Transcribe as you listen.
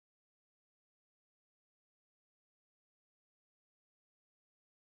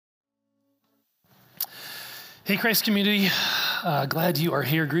Hey, Christ community, glad you are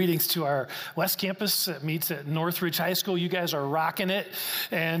here. Greetings to our West Campus that meets at Northridge High School. You guys are rocking it.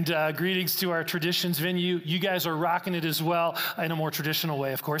 And greetings to our Traditions venue. You guys are rocking it as well, in a more traditional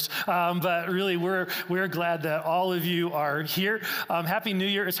way, of course. But really, we're glad that all of you are here. Happy New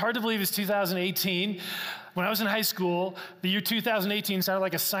Year. It's hard to believe it's 2018. When I was in high school, the year 2018 sounded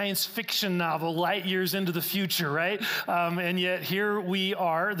like a science fiction novel, light years into the future, right? And yet here we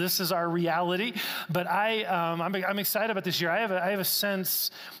are. This is our reality. But I'm excited about this year. I have a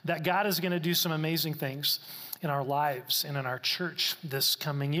sense that God is going to do some amazing things in our lives and in our church this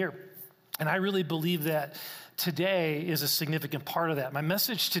coming year. And I really believe that today is a significant part of that. My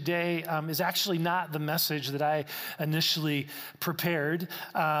message today is actually not the message that I initially prepared.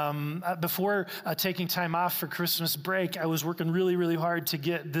 Before taking time off for Christmas break, I was working really, really hard to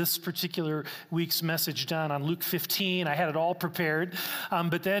get this particular week's message done on Luke 15. I had it all prepared.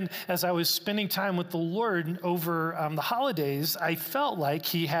 But then as I was spending time with the Lord over the holidays, I felt like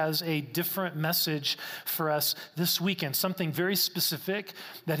He has a different message for us this weekend, something very specific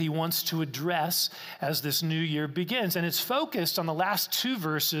that He wants to address as this new year begins. And it's focused on the last two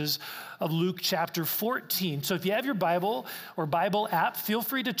verses of Luke chapter 14. So if you have your Bible or Bible app, feel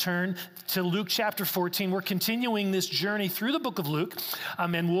free to turn to Luke chapter 14. We're continuing this journey through the book of Luke,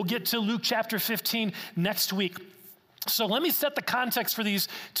 and we'll get to Luke chapter 15 next week. So let me set the context for these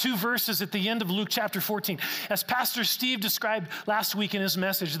two verses at the end of Luke chapter 14. As Pastor Steve described last week in his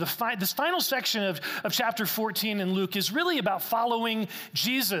message, this final section of chapter 14 in Luke is really about following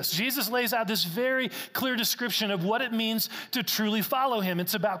Jesus. Jesus lays out this very clear description of what it means to truly follow Him.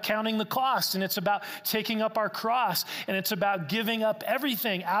 It's about counting the cost, and it's about taking up our cross, and it's about giving up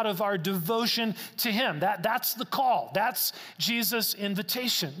everything out of our devotion to Him. That's the call. That's Jesus'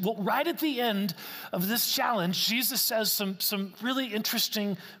 invitation. Well, right at the end of this challenge, Jesus says some really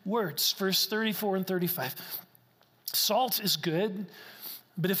interesting words, verse 34 and 35. Salt is good,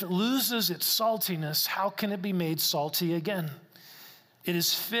 but if it loses its saltiness, how can it be made salty again? It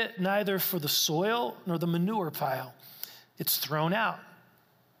is fit neither for the soil nor the manure pile. It's thrown out.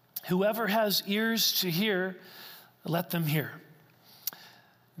 Whoever has ears to hear, let them hear.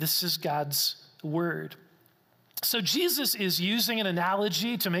 This is God's word. So Jesus is using an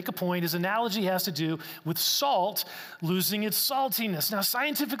analogy to make a point. His analogy has to do with salt losing its saltiness. Now,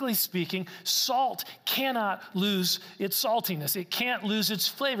 scientifically speaking, salt cannot lose its saltiness. It can't lose its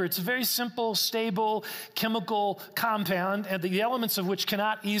flavor. It's a very simple, stable chemical compound, and the elements of which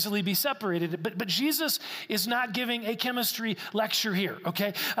cannot easily be separated. But Jesus is not giving a chemistry lecture here,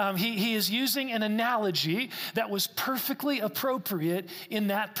 okay? He is using an analogy that was perfectly appropriate in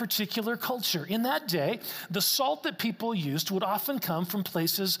that particular culture. In that day, the salt that people used would often come from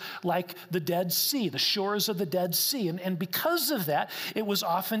places like the Dead Sea, the shores of the Dead Sea. And because of that, it was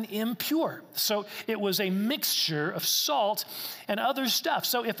often impure. So it was a mixture of salt and other stuff.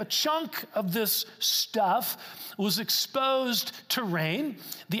 So if a chunk of this stuff was exposed to rain,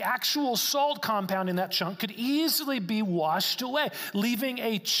 the actual salt compound in that chunk could easily be washed away, leaving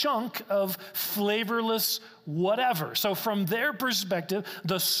a chunk of flavorless whatever. So from their perspective,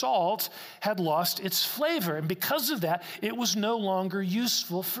 the salt had lost its flavor. And because of that, it was no longer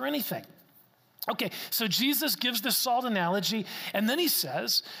useful for anything. Okay, so Jesus gives the salt analogy, and then He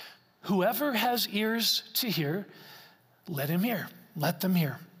says, whoever has ears to hear, let him hear. Let them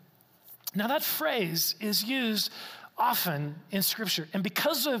hear. Now that phrase is used often in Scripture. And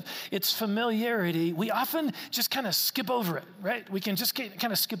because of its familiarity, we often just kind of skip over it, right? We can just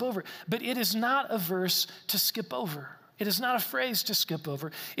kind of skip over it. But it is not a verse to skip over. It is not a phrase to skip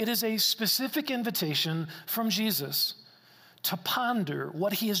over. It is a specific invitation from Jesus to ponder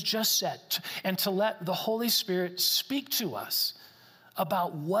what He has just said and to let the Holy Spirit speak to us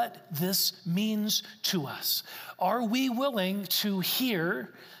about what this means to us. Are we willing to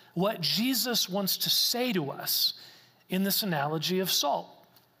hear what Jesus wants to say to us in this analogy of salt?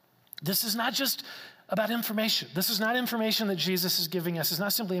 This is not just about information. This is not information that Jesus is giving us. It's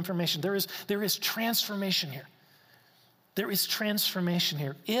not simply information. There is transformation here. There is transformation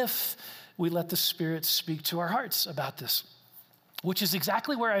here if we let the Spirit speak to our hearts about this, which is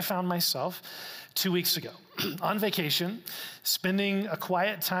exactly where I found myself 2 weeks ago on vacation, spending a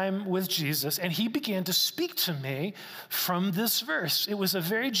quiet time with Jesus, and He began to speak to me from this verse. It was a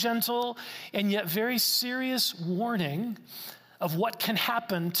very gentle and yet very serious warning of what can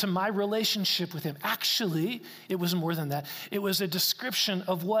happen to my relationship with Him. Actually, it was more than that. It was a description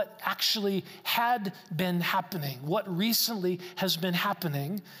of what actually had been happening, what recently has been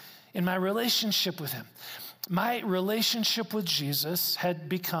happening in my relationship with Him. My relationship with Jesus had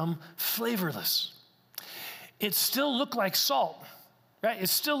become flavorless. It still looked like salt, right? It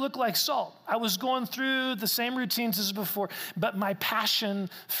still looked like salt. I was going through the same routines as before, but my passion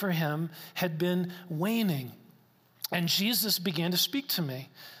for him had been waning. And Jesus began to speak to me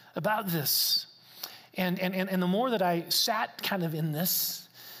about this. And the more that I sat kind of in this,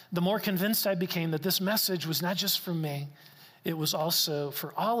 the more convinced I became that this message was not just for me, it was also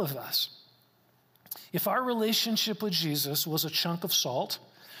for all of us. If our relationship with Jesus was a chunk of salt,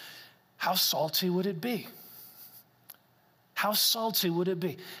 how salty would it be? How salty would it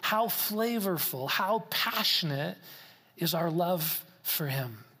be? How flavorful, how passionate is our love for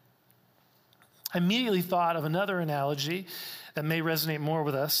him? I immediately thought of another analogy that may resonate more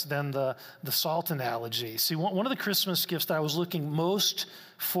with us than the salt analogy. See, one of the Christmas gifts that I was looking most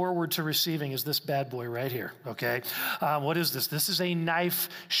forward to receiving is this bad boy right here, okay? What is this? This is a knife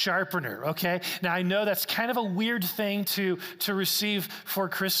sharpener, okay? Now, I know that's kind of a weird thing to receive for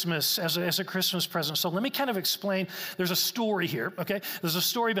Christmas as a Christmas present. So let me kind of explain. There's a story here, okay? There's a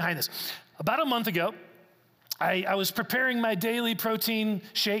story behind this. About a month ago, I was preparing my daily protein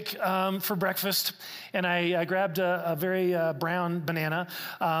shake for breakfast, and I grabbed a very brown banana,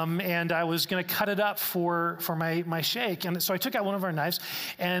 and I was going to cut it up for my shake. And so I took out one of our knives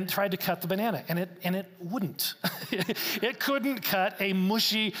and tried to cut the banana, and it wouldn't. It couldn't cut a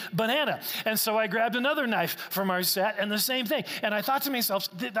mushy banana. And so I grabbed another knife from our set, and the same thing. And I thought to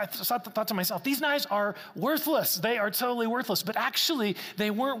myself, these knives are worthless. They are totally worthless. But actually, they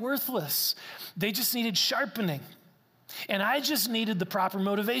weren't worthless. They just needed sharpening. And I just needed the proper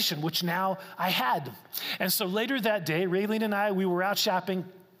motivation, which now I had. And so later that day, Raylene and I, we were out shopping,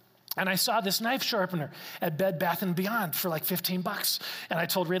 and I saw this knife sharpener at Bed Bath & Beyond for like $15. And I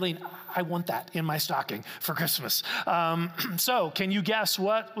told Raylene, I want that in my stocking for Christmas. So can you guess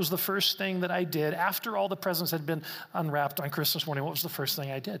what was the first thing that I did after all the presents had been unwrapped on Christmas morning? What was the first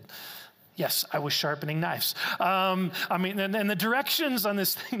thing I did? Yes, I was sharpening knives. And the directions on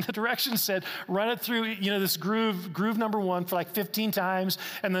this thing, the directions said, run it through, this groove number 1 for like 15 times,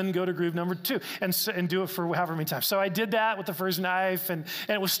 and then go to groove number 2, and do it for however many times. So I did that with the first knife, and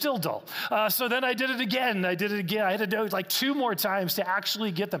it was still dull. So then I did it again. I had to do it like 2 more times to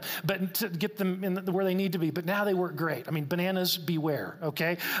actually get them, but to get them in where they need to be. But now they work great. I mean, bananas beware,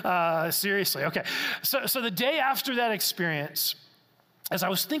 okay? Seriously, okay. So the day after that experience, as I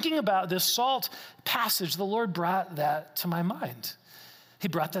was thinking about this salt passage, the Lord brought that to my mind. He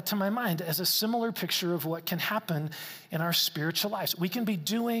brought that to my mind as a similar picture of what can happen in our spiritual lives. We can be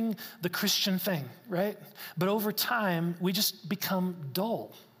doing the Christian thing, right? But over time, we just become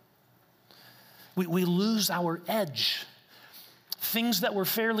dull. We lose our edge. Things that were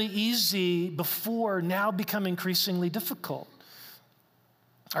fairly easy before now become increasingly difficult.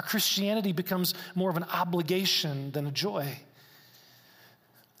 Our Christianity becomes more of an obligation than a joy.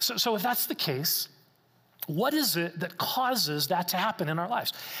 So if that's the case, what is it that causes that to happen in our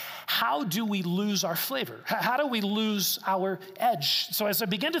lives? How do we lose our flavor? How do we lose our edge? So as I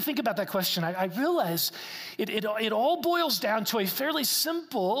began to think about that question, I realized it all boils down to a fairly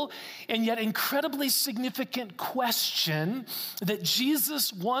simple and yet incredibly significant question that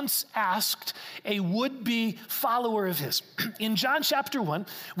Jesus once asked a would-be follower of his. In John chapter 1,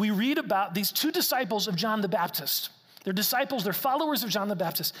 we read about these 2 disciples of John the Baptist. They're disciples, they're followers of John the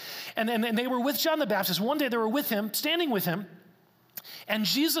Baptist. And they were with John the Baptist. One day they were with him, standing with him, and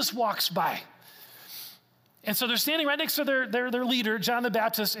Jesus walks by. And so they're standing right next to their leader, John the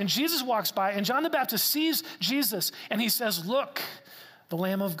Baptist, and Jesus walks by, and John the Baptist sees Jesus, and he says, "Look, the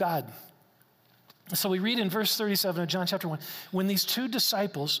Lamb of God." So we read in verse 37 of John chapter 1, when these 2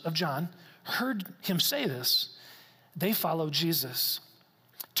 disciples of John heard him say this, they followed Jesus.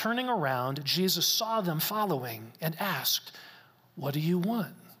 Turning around, Jesus saw them following and asked, "What do you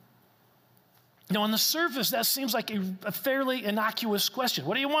want?" Now, on the surface, that seems like a fairly innocuous question.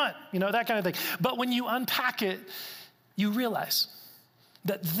 What do you want? That kind of thing. But when you unpack it, you realize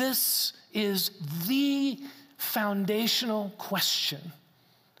that this is the foundational question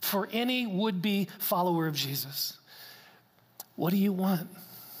for any would-be follower of Jesus. What do you want?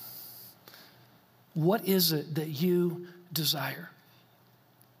 What is it that you desire?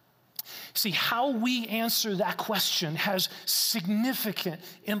 See, how we answer that question has significant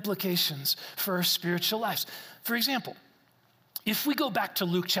implications for our spiritual lives. For example, if we go back to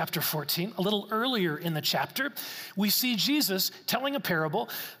Luke chapter 14, a little earlier in the chapter, we see Jesus telling a parable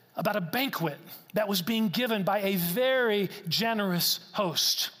about a banquet that was being given by a very generous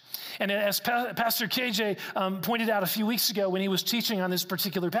host. And as Pastor KJ pointed out a few weeks ago when he was teaching on this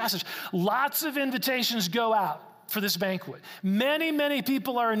particular passage, lots of invitations go out. for this banquet. Many, many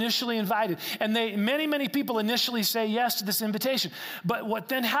people are initially invited, and many people initially say yes to this invitation. But what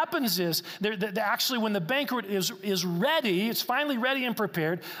then happens is, actually when the banquet is ready, it's finally ready and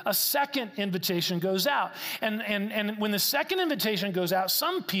prepared, a second invitation goes out. And when the second invitation goes out,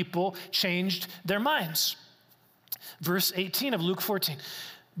 some people changed their minds. Verse 18 of Luke 14.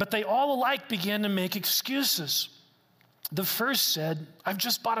 But they all alike began to make excuses. The first said, I've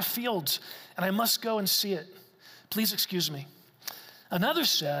just bought a field and I must go and see it. Please excuse me. Another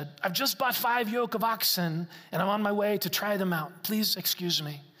said, I've just bought 5 yoke of oxen and I'm on my way to try them out. Please excuse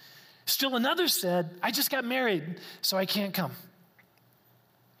me. Still another said, I just got married, so I can't come.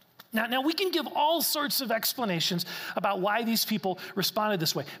 Now we can give all sorts of explanations about why these people responded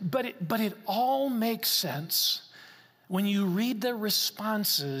this way, but it all makes sense when you read their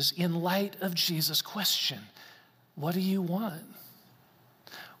responses in light of Jesus' question. What do you want?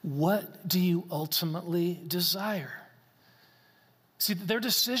 What do you ultimately desire? See, their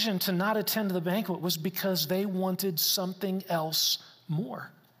decision to not attend the banquet was because they wanted something else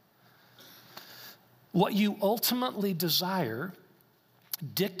more. What you ultimately desire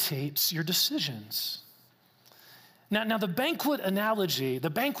dictates your decisions. Now the banquet analogy, the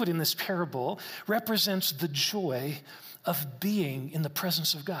banquet in this parable represents the joy of being in the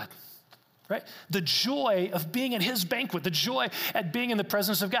presence of God, right? The joy of being at his banquet, the joy at being in the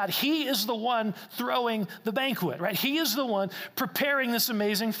presence of God. He is the one throwing the banquet, right? He is the one preparing this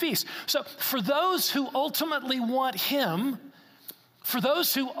amazing feast. So for those who ultimately want him, for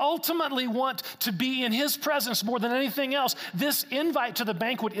those who ultimately want to be in his presence more than anything else, this invite to the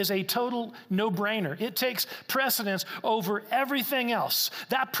banquet is a total no-brainer. It takes precedence over everything else.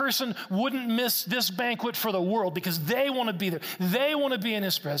 That person wouldn't miss this banquet for the world because they want to be there. They want to be in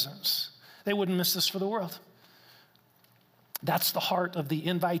his presence. They wouldn't miss this for the world. That's the heart of the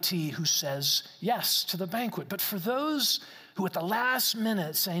invitee who says yes to the banquet. But for those who at the last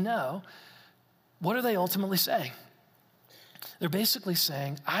minute say no, what are they ultimately saying? They're basically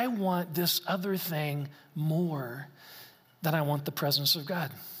saying, I want this other thing more than I want the presence of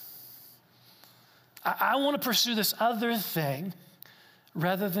God. I want to pursue this other thing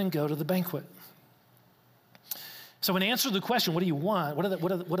rather than go to the banquet. So in answer to the question, what do you want? What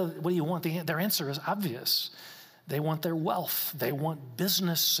do you want? Their answer is obvious. They want their wealth. They want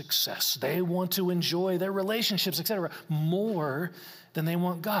business success. They want to enjoy their relationships, etc., more than they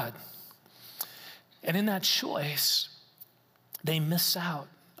want God. And in that choice, they miss out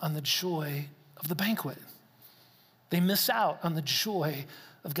on the joy of the banquet. They miss out on the joy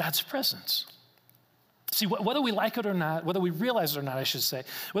of God's presence. See, whether we like it or not, whether we realize it or not, I should say,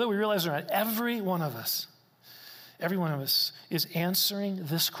 whether we realize it or not, every one of us is answering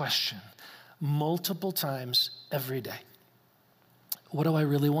this question multiple times every day. What do I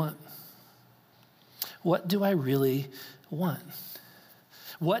really want? What do I really want?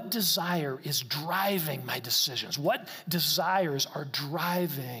 What desire is driving my decisions? What desires are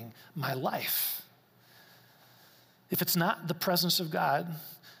driving my life? If it's not the presence of God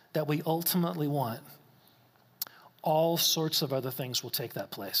that we ultimately want, all sorts of other things will take that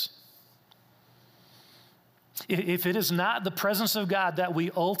place. If it is not the presence of God that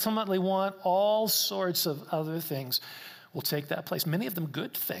we ultimately want, all sorts of other things will take that place. Many of them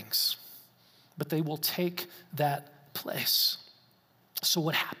good things, but they will take that place. So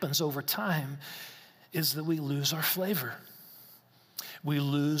what happens over time is that we lose our flavor. We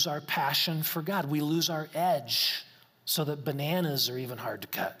lose our passion for God. We lose our edge so that bananas are even hard to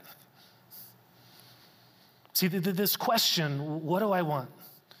cut. See, this question, what do I want?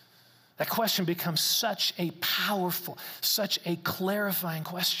 That question becomes such a powerful, such a clarifying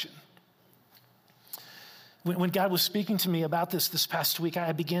question. When God was speaking to me about this past week,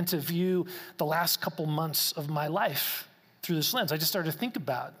 I began to view the last couple months of my life through this lens. I just started to think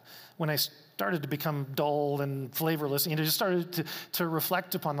about when I started to become dull and flavorless, just started to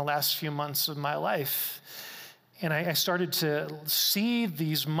reflect upon the last few months of my life. And I started to see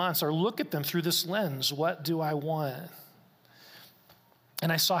these months or look at them through this lens. What do I want?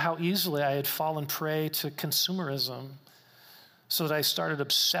 And I saw how easily I had fallen prey to consumerism so that I started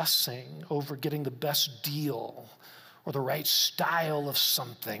obsessing over getting the best deal or the right style of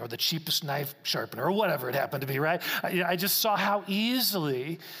something, or the cheapest knife sharpener, or whatever it happened to be, right? I just saw how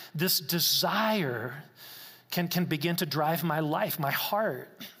easily this desire can begin to drive my life, my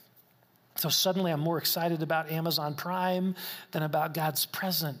heart. So suddenly I'm more excited about Amazon Prime than about God's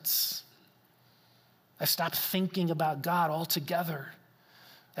presence. I stopped thinking about God altogether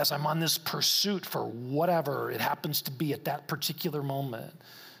as I'm on this pursuit for whatever it happens to be at that particular moment,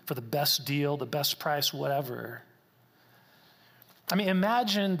 for the best deal, the best price, whatever. I mean,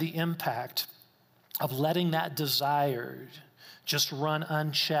 imagine the impact of letting that desire just run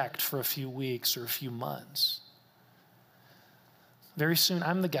unchecked for a few weeks or a few months. Very soon,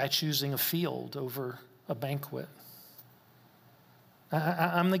 I'm the guy choosing a field over a banquet.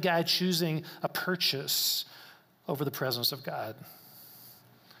 I'm the guy choosing a purchase over the presence of God.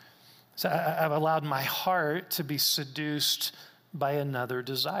 So I've allowed my heart to be seduced by another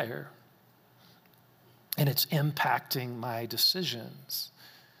desire. And it's impacting my decisions,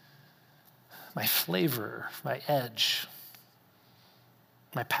 my flavor, my edge,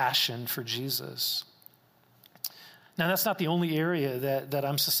 my passion for Jesus. Now, that's not the only area that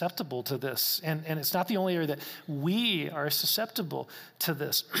I'm susceptible to this. And it's not the only area that we are susceptible to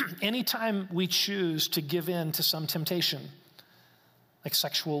this. Anytime we choose to give in to some temptation, like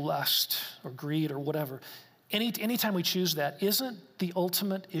sexual lust or greed or whatever, anytime we choose that, isn't the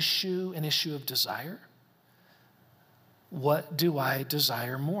ultimate issue an issue of desire? What do I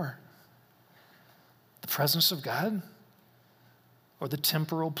desire more? The presence of God or the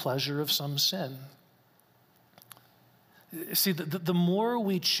temporal pleasure of some sin? See, the more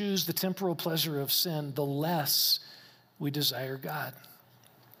we choose the temporal pleasure of sin, the less we desire God.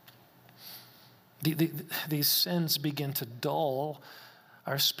 These sins begin to dull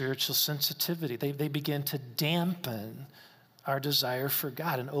our spiritual sensitivity. They begin to dampen our desire for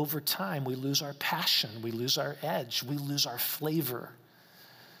God. And over time, we lose our passion, we lose our edge, we lose our flavor.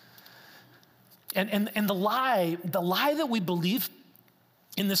 And the lie that we believe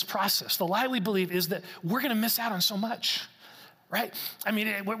in this process, the lie we believe is that we're going to miss out on so much, right? I mean,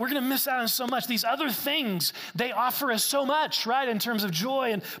 we're going to miss out on so much. These other things, they offer us so much, right? In terms of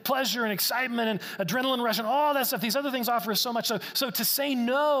joy and pleasure and excitement and adrenaline rush and all that stuff. These other things offer us so much. So to say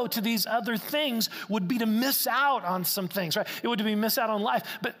no to these other things would be to miss out on some things, right? It would be miss out on life.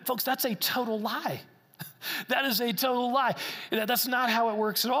 But folks, that's a total lie. That is a total lie. That's not how it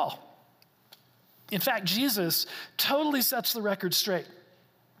works at all. In fact, Jesus totally sets the record straight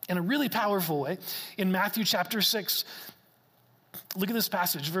in a really powerful way in Matthew chapter 6. Look at this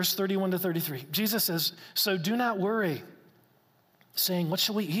passage, verse 31 to 33. Jesus says, "So do not worry, saying, what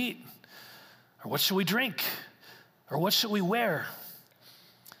shall we eat? Or what shall we drink? Or what shall we wear?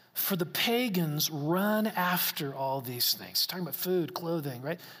 For the pagans run after all these things." He's talking about food, clothing,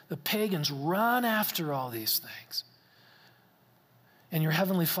 right? The pagans run after all these things. And your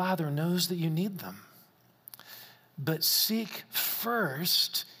heavenly Father knows that you need them. But seek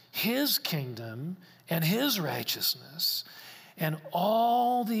first his kingdom and his righteousness, and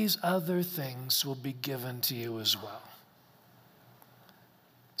all these other things will be given to you as well.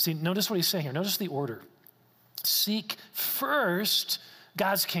 See, notice what he's saying here. Notice the order. Seek first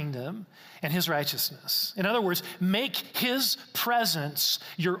God's kingdom and his righteousness. In other words, make his presence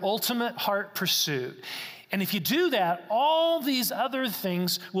your ultimate heart pursuit. And if you do that, all these other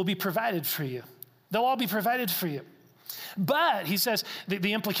things will be provided for you. They'll all be provided for you. But, he says,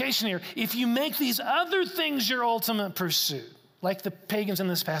 the implication here, if you make these other things your ultimate pursuit, like the pagans in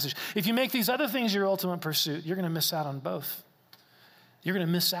this passage, if you make these other things your ultimate pursuit, you're going to miss out on both. You're going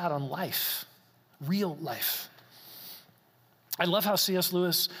to miss out on life, real life. I love how C.S.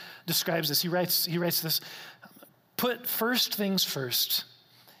 Lewis describes this. He writes this, put first things first,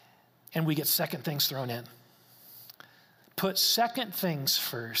 and we get second things thrown in. Put second things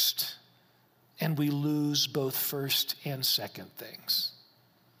first, and we lose both first and second things.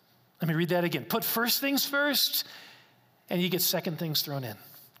 Let me read that again. Put first things first, and you get second things thrown in.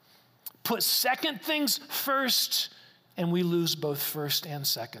 Put second things first, and we lose both first and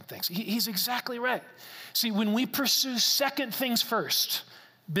second things. He's exactly right. See, when we pursue second things first,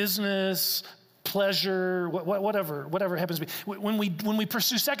 business, pleasure, whatever it happens to be, when we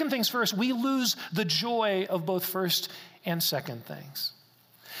pursue second things first, we lose the joy of both first and second things.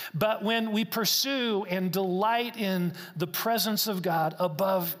 But when we pursue and delight in the presence of God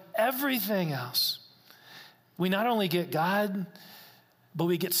above everything else, we not only get God, but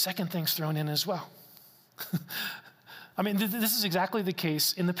we get second things thrown in as well. I mean, this is exactly the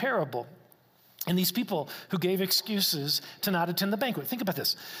case in the parable. And these people who gave excuses to not attend the banquet. Think about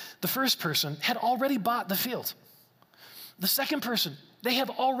this. The first person had already bought the field. The second person, they have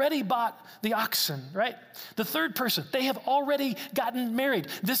already bought the oxen, right? The third person, they have already gotten married.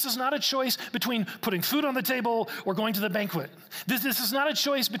 This is not a choice between putting food on the table or going to the banquet. This is not a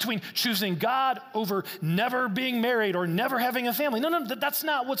choice between choosing God over never being married or never having a family. No, that's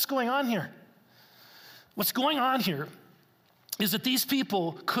not what's going on here. What's going on here is that these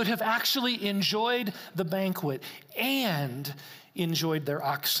people could have actually enjoyed the banquet and enjoyed their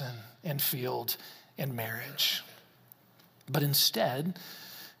oxen and field and marriage. But instead,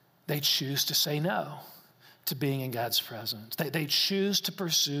 they choose to say no to being in God's presence. They choose to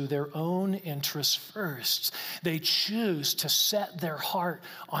pursue their own interests first. They choose to set their heart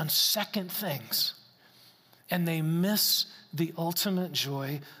on second things. And they miss the ultimate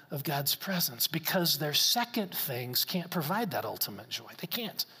joy of God's presence because their second things can't provide that ultimate joy. They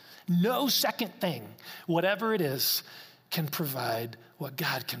can't. No second thing, whatever it is, can provide what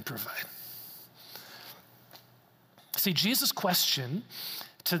God can provide. See, Jesus' question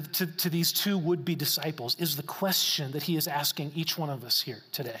to these two would-be disciples is the question that he is asking each one of us here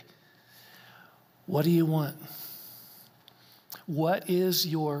today. What do you want? What is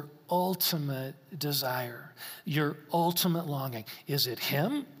your ultimate desire, your ultimate longing? Is it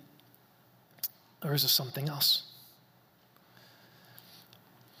him or is it something else?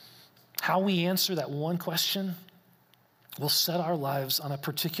 How we answer that one question will set our lives on a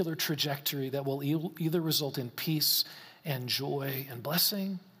particular trajectory that will either result in peace and joy and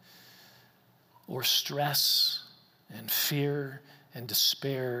blessing, or stress and fear and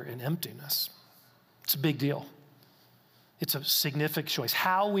despair and emptiness. It's a big deal. It's a significant choice.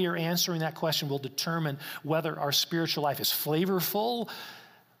 How we are answering that question will determine whether our spiritual life is flavorful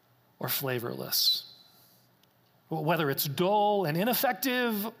or flavorless, whether it's dull and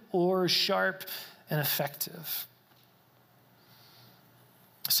ineffective or sharp and effective.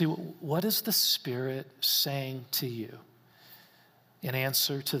 See, what is the Spirit saying to you in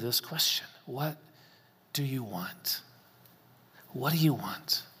answer to this question? What do you want? What do you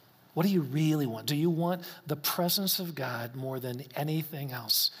want? What do you really want? Do you want the presence of God more than anything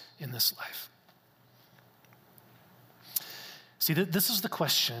else in this life? See, this is the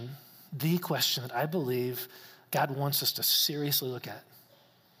question that I believe God wants us to seriously look at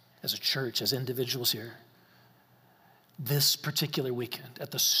as a church, as individuals here. This particular weekend,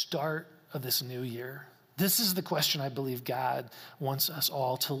 at the start of this new year, this is the question I believe God wants us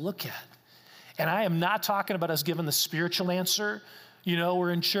all to look at. And I am not talking about us giving the spiritual answer. You know,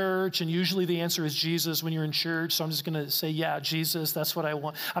 we're in church, and usually the answer is Jesus when you're in church, so I'm just going to say, yeah, Jesus, that's what I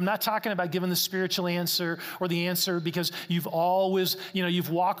want. I'm not talking about giving the spiritual answer or the answer because you've always, you've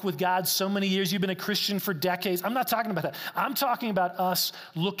walked with God so many years, you've been a Christian for decades. I'm not talking about that. I'm talking about us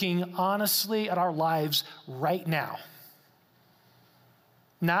looking honestly at our lives right now.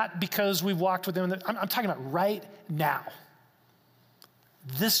 Not because we've walked with him. I'm talking about right now.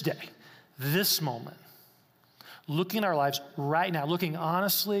 This day, this moment. Looking at our lives right now, looking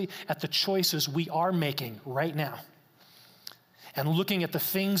honestly at the choices we are making right now. And looking at the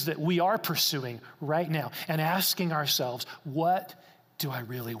things that we are pursuing right now. And asking ourselves, what do I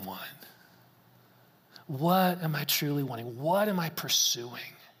really want? What am I truly wanting? What am I pursuing?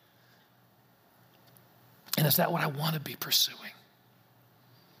 And is that what I want to be pursuing?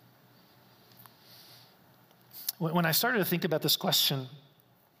 When I started to think about this question,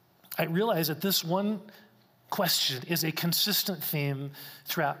 I realized that this one question is a consistent theme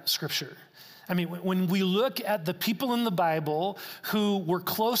throughout Scripture. I mean, when we look at the people in the Bible who were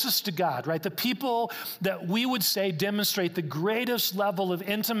closest to God, right? The people that we would say demonstrate the greatest level of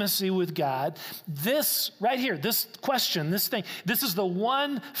intimacy with God, this right here, this question, this thing, this is the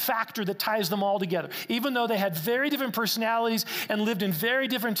one factor that ties them all together. Even though they had very different personalities and lived in very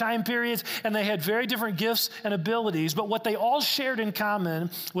different time periods, and they had very different gifts and abilities, but what they all shared in common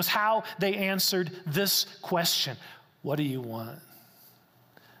was how they answered this question. What do you want?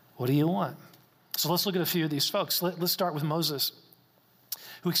 What do you want? So let's look at a few of these folks. Let's start with Moses,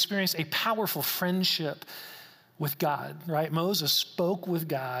 who experienced a powerful friendship with God, right? Moses spoke with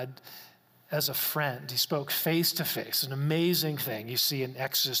God as a friend. He spoke face to face, an amazing thing you see in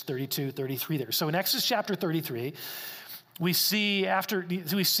Exodus 32, 33 there. So in Exodus chapter 33, we see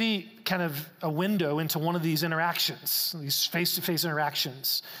kind of a window into one of these interactions, these face-to-face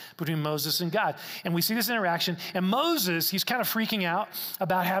interactions between Moses and God. And we see this interaction, and Moses, he's kind of freaking out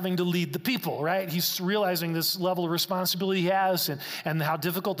about having to lead the people, right? He's realizing this level of responsibility he has and how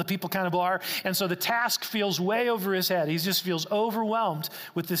difficult the people kind of are. And so the task feels way over his head. He just feels overwhelmed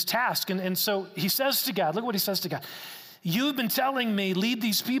with this task. And so he says to God, look what he says to God. You've been telling me, lead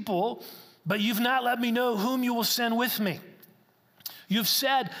these people, but you've not let me know whom you will send with me. You've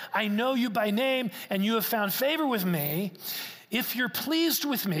said, I know you by name, and you have found favor with me. If you're pleased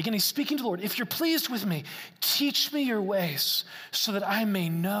with me, again, he's speaking to the Lord. If you're pleased with me, teach me your ways so that I may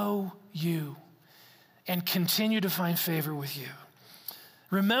know you and continue to find favor with you.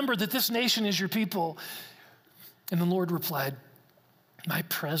 Remember that this nation is your people. And the Lord replied, my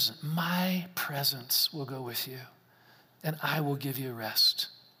presence will go with you, and I will give you rest.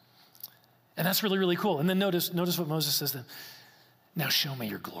 And that's really, really cool. And then notice what Moses says then. Now show me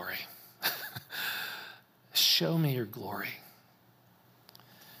your glory. Show me your glory.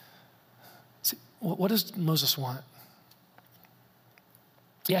 See, What does Moses want?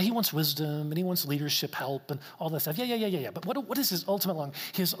 Yeah, he wants wisdom and he wants leadership help and all that stuff. Yeah. But what is his ultimate longing?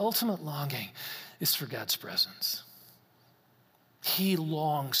 His ultimate longing is for God's presence. He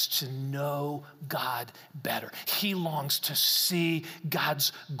longs to know God better. He longs to see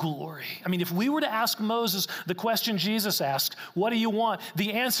God's glory. I mean, if we were to ask Moses the question Jesus asked, what do you want?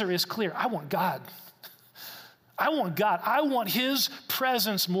 The answer is clear. I want God. I want God. I want his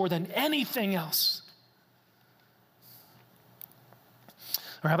presence more than anything else.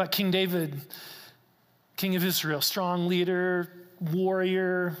 Or how about King David, king of Israel, strong leader,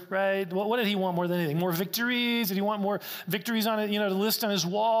 warrior, right? What did he want more than anything? More victories? Did he want more victories on it, to list on his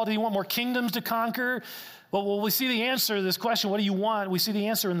wall? Did he want more kingdoms to conquer? Well, we see the answer to this question, what do you want? We see the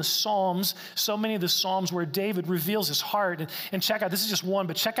answer in the Psalms, so many of the Psalms where David reveals his heart. And check out, this is just one,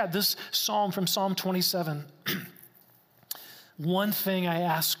 but check out this Psalm from Psalm 27. One thing I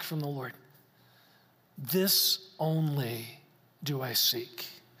ask from the Lord, this only do I seek,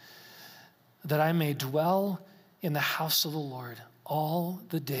 that I may dwell in the house of the Lord all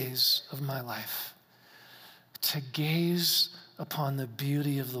the days of my life, to gaze upon the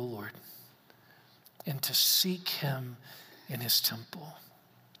beauty of the Lord and to seek him in his temple.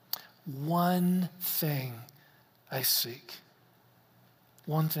 One thing I seek.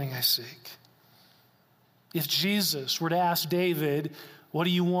 One thing I seek. If Jesus were to ask David, what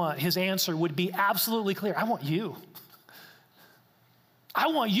do you want? His answer would be absolutely clear. I want you. I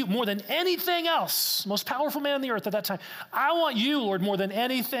want you more than anything else. Most powerful man on the earth at that time. I want you, Lord, more than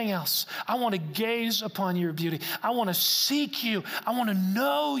anything else. I want to gaze upon your beauty. I want to seek you. I want to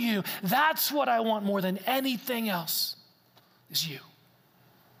know you. That's what I want more than anything else, is you.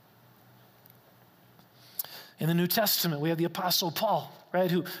 In the New Testament, we have the Apostle Paul,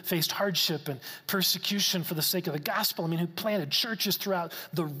 right, who faced hardship and persecution for the sake of the gospel. Who planted churches throughout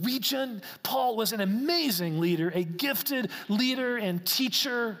the region. Paul was an amazing leader, a gifted leader and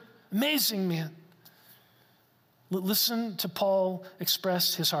teacher. Amazing man. Listen to Paul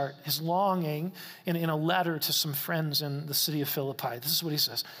express his heart, his longing in a letter to some friends in the city of Philippi. This is what he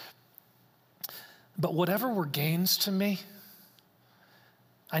says. But whatever were gains to me,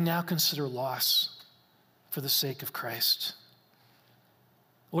 I now consider loss for the sake of Christ.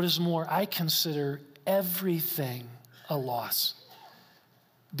 What is more, I consider everything a loss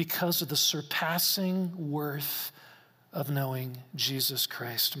because of the surpassing worth of knowing Jesus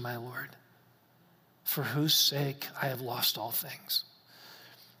Christ, my Lord, for whose sake I have lost all things.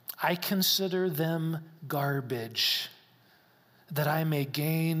 I consider them garbage, that I may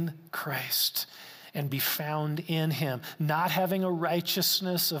gain Christ and be found in him, not having a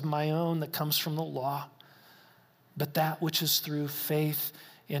righteousness of my own that comes from the law, but that which is through faith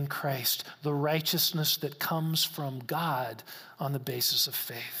in Christ, the righteousness that comes from God on the basis of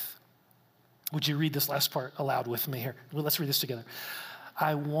faith. Would you read this last part aloud with me here? Well, let's read this together.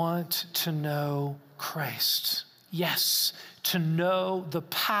 I want to know Christ. Yes, to know the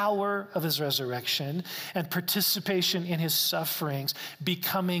power of his resurrection and participation in his sufferings,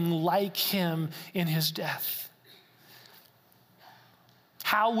 becoming like him in his death.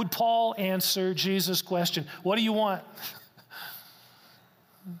 How would Paul answer Jesus' question? What do you want?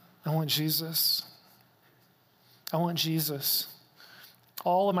 I want Jesus. I want Jesus.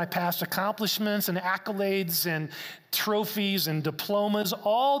 All of my past accomplishments and accolades and trophies and diplomas,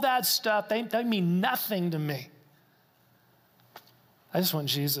 all that stuff, they mean nothing to me. I just want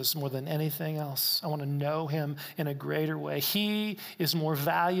Jesus more than anything else. I want to know him in a greater way. He is more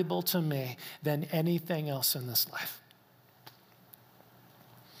valuable to me than anything else in this life.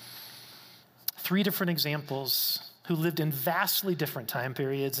 3 different examples who lived in vastly different time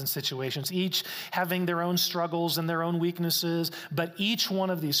periods and situations, each having their own struggles and their own weaknesses, but each one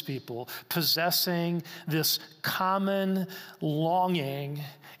of these people possessing this common longing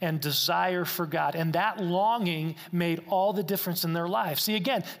and desire for God. And that longing made all the difference in their life. See,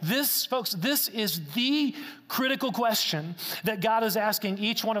 again, this is the critical question that God is asking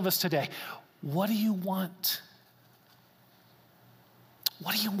each one of us today. What do you want?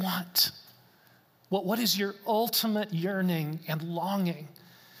 What do you want? What is your ultimate yearning and longing?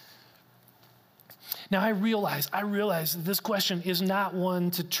 Now, I realize that this question is not one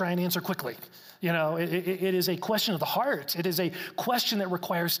to try and answer quickly. It is a question of the heart. It is a question that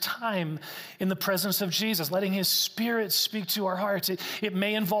requires time in the presence of Jesus, letting his Spirit speak to our hearts. It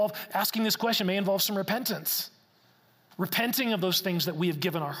may involve, asking this question may involve some repentance, repenting of those things that we have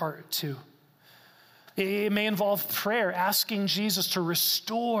given our heart to. It may involve prayer, asking Jesus to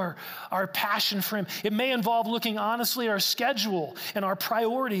restore our passion for him. It may involve looking honestly at our schedule and our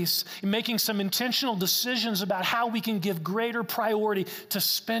priorities and making some intentional decisions about how we can give greater priority to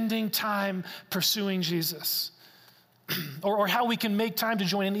spending time pursuing Jesus. or how we can make time to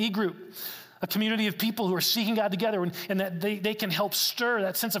join an e-group, a community of people who are seeking God together, and that they can help stir,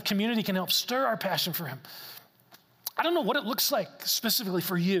 that sense of community can help stir our passion for him. I don't know what it looks like specifically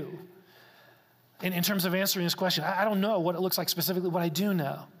for you in terms of answering this question. I don't know what it looks like specifically. What I do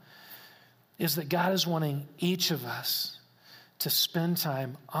know is that God is wanting each of us to spend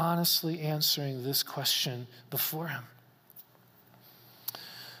time honestly answering this question before him.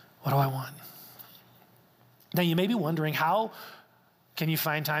 What do I want? Now, you may be wondering, how can you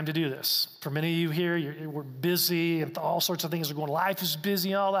find time to do this? For many of you here, we're busy and all sorts of things are going on. Life is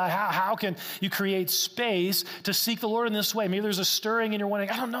busy and all that. How can you create space to seek the Lord in this way? Maybe there's a stirring and you're wondering,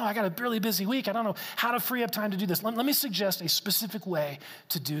 I don't know, I got a really busy week. I don't know how to free up time to do this. Let me suggest a specific way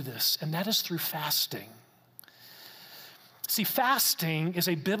to do this, and that is through fasting. See, fasting is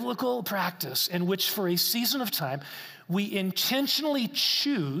a biblical practice in which for a season of time, we intentionally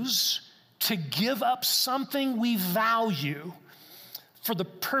choose to give up something we value for the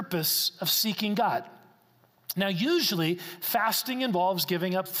purpose of seeking God. Now, usually, fasting involves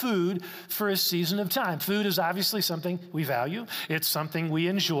giving up food for a season of time. Food is obviously something we value. It's something we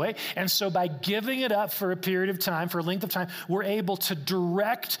enjoy. And so by giving it up for a period of time, for a length of time, we're able to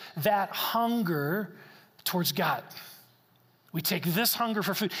direct that hunger towards God. We take this hunger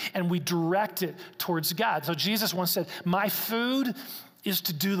for food and we direct it towards God. So Jesus once said, my food is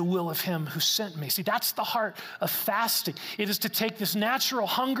to do the will of him who sent me. See, that's the heart of fasting. It is to take this natural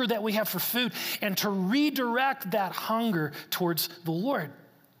hunger that we have for food and to redirect that hunger towards the Lord.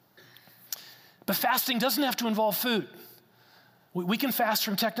 But fasting doesn't have to involve food. We can fast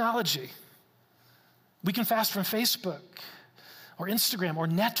from technology. We can fast from Facebook or Instagram or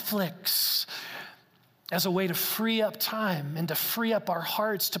Netflix as a way to free up time and to free up our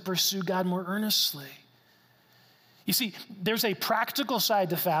hearts to pursue God more earnestly. You see, there's a practical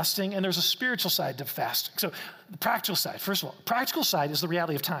side to fasting and there's a spiritual side to fasting. So the practical side, first of all, the practical side is the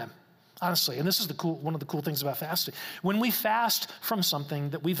reality of time, honestly. And this is one of the cool things about fasting. When we fast from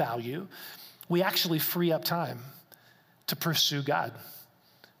something that we value, we actually free up time to pursue God.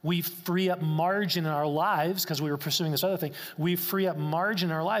 We free up margin in our lives because we were pursuing this other thing. We free up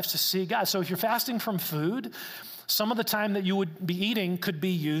margin in our lives to see God. So if you're fasting from food, some of the time that you would be eating could be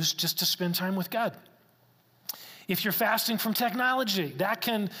used just to spend time with God. If you're fasting from technology, that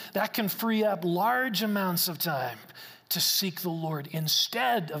can free up large amounts of time to seek the Lord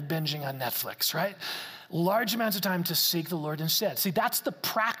instead of binging on Netflix, right? Large amounts of time to seek the Lord instead. See, that's the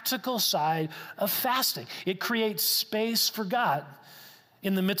practical side of fasting. It creates space for God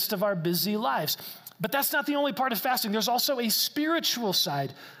in the midst of our busy lives. But that's not the only part of fasting. There's also a spiritual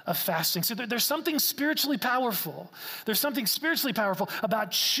side of fasting. So there's something spiritually powerful. There's something spiritually powerful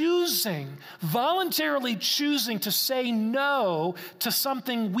about voluntarily choosing to say no to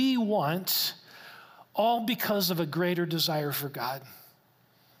something we want, all because of a greater desire for God.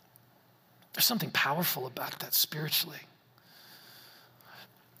 There's something powerful about that spiritually.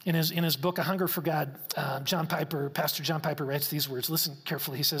 In his book, A Hunger for God, Pastor John Piper writes these words. Listen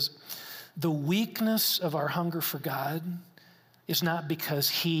carefully. He says, the weakness of our hunger for God is not because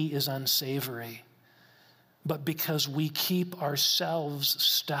he is unsavory, but because we keep ourselves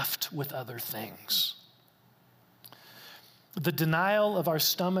stuffed with other things. The denial of our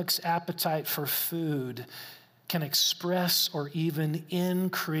stomach's appetite for food can express or even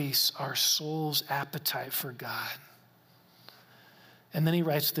increase our soul's appetite for God. And then he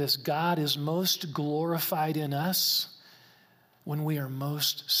writes this, God is most glorified in us when we are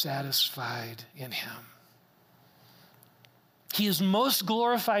most satisfied in him. He is most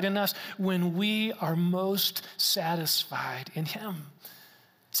glorified in us when we are most satisfied in him.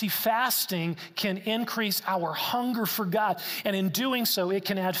 See, fasting can increase our hunger for God, and in doing so, it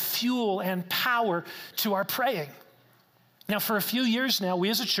can add fuel and power to our praying. Now, for a few years now, we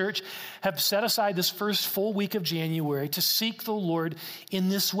as a church have set aside this first full week of January to seek the Lord in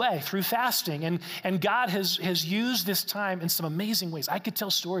this way, through fasting. And God has used this time in some amazing ways. I could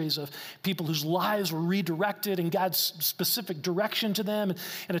tell stories of people whose lives were redirected and God's specific direction to them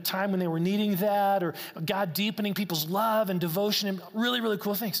at a time when they were needing that, or God deepening people's love and devotion, and really, really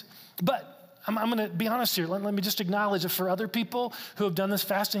cool things. But I'm going to be honest here. Let me just acknowledge that for other people who have done this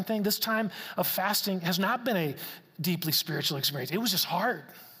fasting thing, this time of fasting has not been a deeply spiritual experience. It was just hard.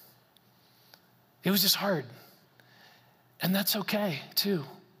 It was just hard. And that's okay too.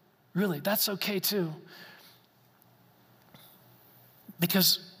 Really, that's okay too.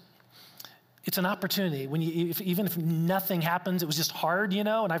 Because It's an opportunity. Even if nothing happens, it was just hard,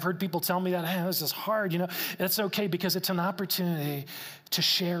 and I've heard people tell me that, it was just hard, It's okay because it's an opportunity to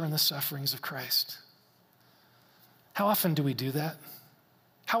share in the sufferings of Christ. How often do we do that?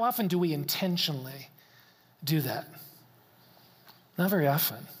 How often do we intentionally do that? Not very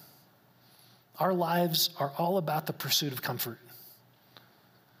often. Our lives are all about the pursuit of comfort.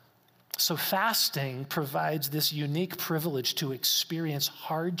 So fasting provides this unique privilege to experience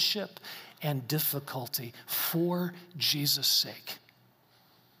hardship and difficulty for Jesus' sake.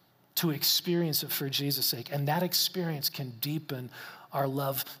 To experience it for Jesus' sake. And that experience can deepen our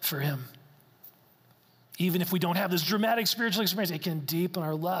love for him. Even if we don't have this dramatic spiritual experience, it can deepen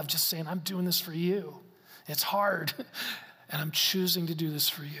our love. Just saying, I'm doing this for you. It's hard, and I'm choosing to do this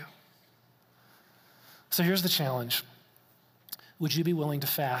for you. So here's the challenge. Would you be willing to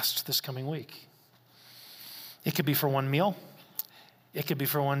fast this coming week? It could be for one meal. It could be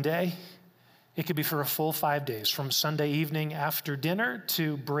for one day. It could be for a full 5 days, from Sunday evening after dinner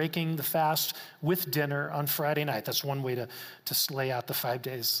to breaking the fast with dinner on Friday night. That's one way to lay out the 5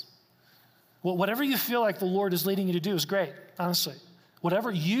 days. Well, whatever you feel like the Lord is leading you to do is great, honestly.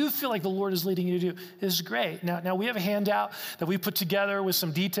 Whatever you feel like the Lord is leading you to do is great. Now we have a handout that we put together with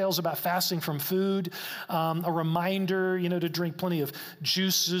some details about fasting from food, a reminder, to drink plenty of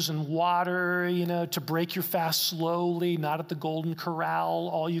juices and water, to break your fast slowly, not at the Golden Corral,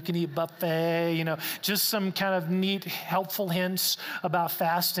 all-you-can-eat buffet, just some kind of neat, helpful hints about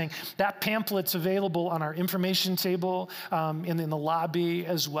fasting. That pamphlet's available on our information table in the lobby,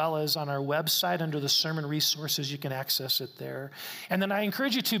 as well as on our website under the sermon resources. You can access it there. And then I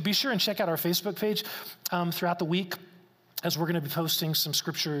encourage you to be sure and check out our Facebook page throughout the week, as we're going to be posting some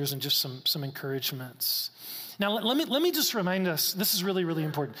scriptures and just some encouragements. Now, let me just remind us, this is really, really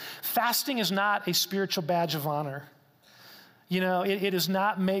important. Fasting is not a spiritual badge of honor. It does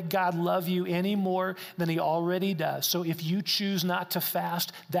not make God love you any more than he already does. So if you choose not to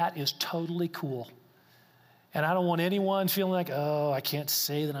fast, that is totally cool. And I don't want anyone feeling like, oh, I can't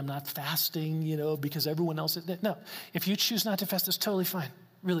say that I'm not fasting, because everyone else is. No, if you choose not to fast, it's totally fine.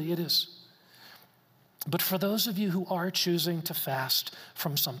 Really, it is. But for those of you who are choosing to fast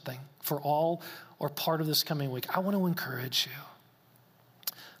from something, for all or part of this coming week, I want to encourage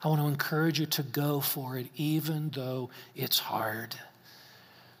you. I want to encourage you to go for it, even though it's hard.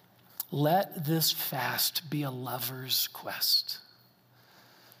 Let this fast be a lover's quest.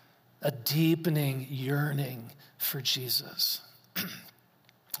 A deepening yearning for Jesus.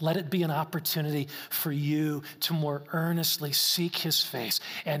 Let it be an opportunity for you to more earnestly seek his face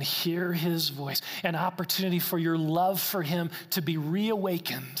and hear his voice. An opportunity for your love for him to be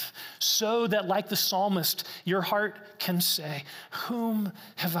reawakened, so that, like the psalmist, your heart can say, whom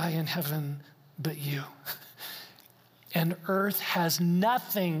have I in heaven but you? And earth has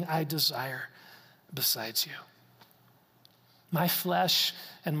nothing I desire besides you. My flesh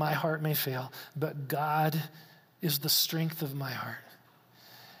and my heart may fail, but God is the strength of my heart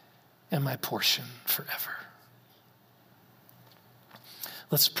and my portion forever.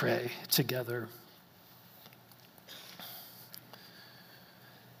 Let's pray together.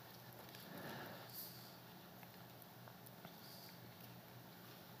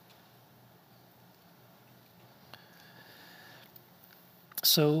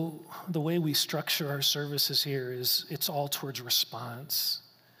 So the way we structure our services here is it's all towards response.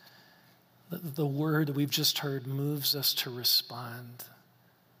 The word that we've just heard moves us to respond.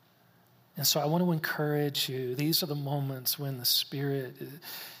 And so I want to encourage you. These are the moments when the Spirit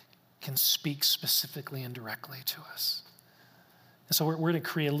can speak specifically and directly to us. And so we're going to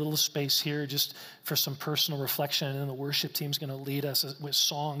create a little space here just for some personal reflection, and then the worship team's going to lead us with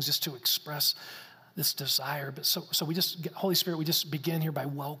songs just to express this desire. But so we just, Holy Spirit, we just begin here by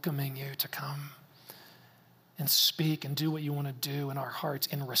welcoming you to come and speak and do what you want to do in our hearts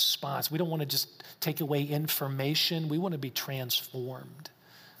in response. We don't want to just take away information. We want to be transformed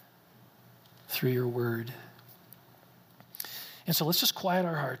through your word. And so let's just quiet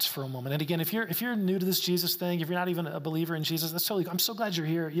our hearts for a moment. And again, if you're new to this Jesus thing, if you're not even a believer in Jesus, that's totally, I'm so glad you're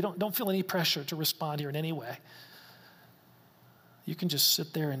here. You don't feel any pressure to respond here in any way. You can just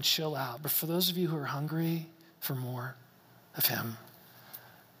sit there and chill out. But for those of you who are hungry for more of him,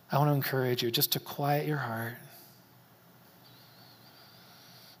 I want to encourage you just to quiet your heart.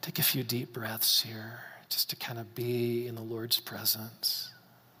 Take a few deep breaths here just to kind of be in the Lord's presence,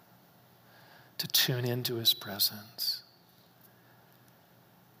 to tune into his presence.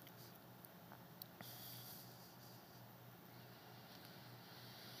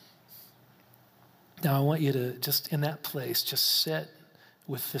 Now, I want you to just in that place, just sit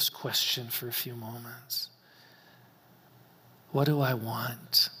with this question for a few moments. What do I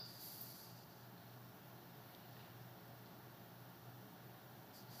want?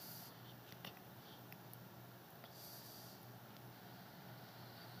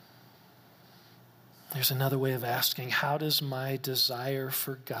 There's another way of asking, how does my desire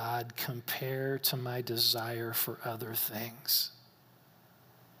for God compare to my desire for other things?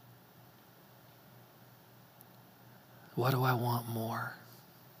 What do I want more?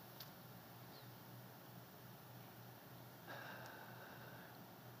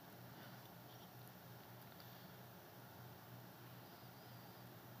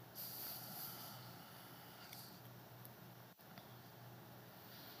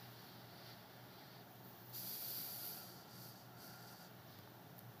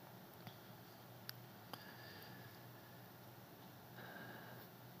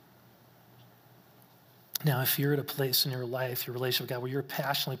 Now, if you're at a place in your life, your relationship with God, where you're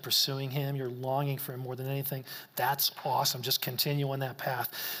passionately pursuing him, you're longing for him more than anything, that's awesome. Just continue on that path.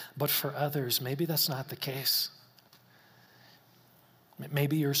 But for others, maybe that's not the case.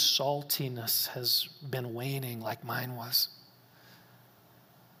 Maybe your saltiness has been waning like mine was.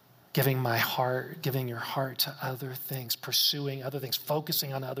 Giving your heart to other things, pursuing other things,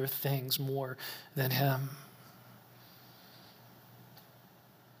 focusing on other things more than him.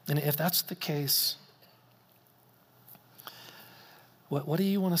 And if that's the case, what do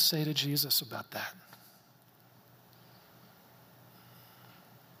you want to say to Jesus about that?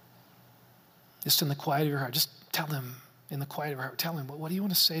 Just in the quiet of your heart, just tell him in the quiet of your heart, tell him, what do you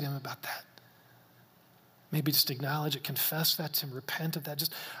want to say to him about that? Maybe just acknowledge it, confess that to him, repent of that,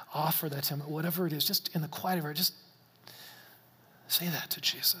 just offer that to him, whatever it is, just in the quiet of your heart, just say that to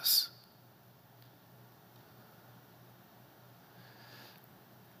Jesus.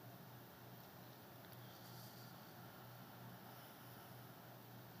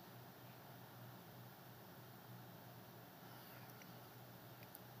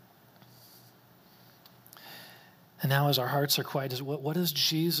 And now as our hearts are quiet, what does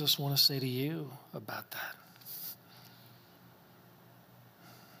Jesus want to say to you about that?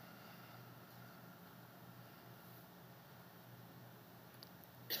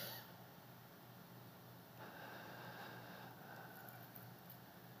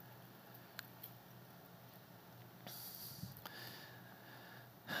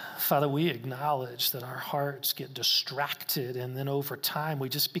 Father, we acknowledge that our hearts get distracted, and then over time we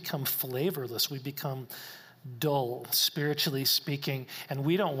just become flavorless. We become dull, spiritually speaking, and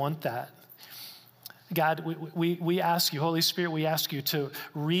we don't want that. God, we ask you, Holy Spirit, we ask you to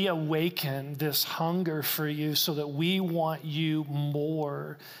reawaken this hunger for you so that we want you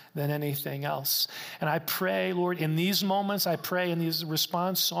more than anything else. And I pray, Lord, in these moments, I pray in these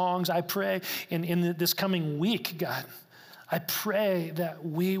response songs, I pray in this coming week, God, I pray that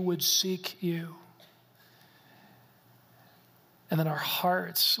we would seek you and that our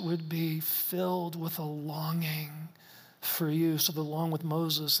hearts would be filled with a longing for you, so that along with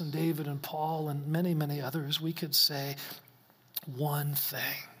Moses and David and Paul and many, many others, we could say, one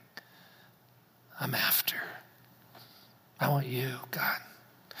thing I'm after. I want you, God.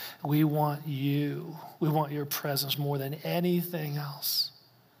 We want you. We want your presence more than anything else.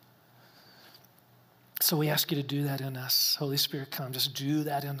 So we ask you to do that in us. Holy Spirit, come, just do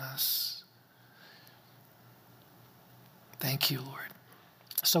that in us. Thank you, Lord.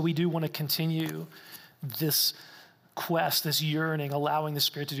 So we do want to continue this quest, this yearning, allowing the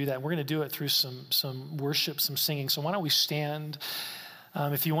Spirit to do that. We're going to do it through some worship, some singing. So why don't we stand?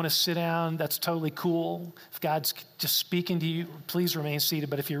 If you want to sit down, that's totally cool. If God's just speaking to you, please remain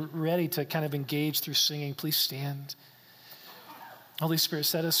seated. But if you're ready to kind of engage through singing, please stand. Holy Spirit,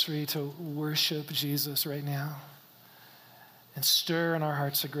 set us free to worship Jesus right now and stir in our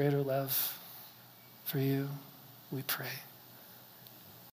hearts a greater love for you, we pray.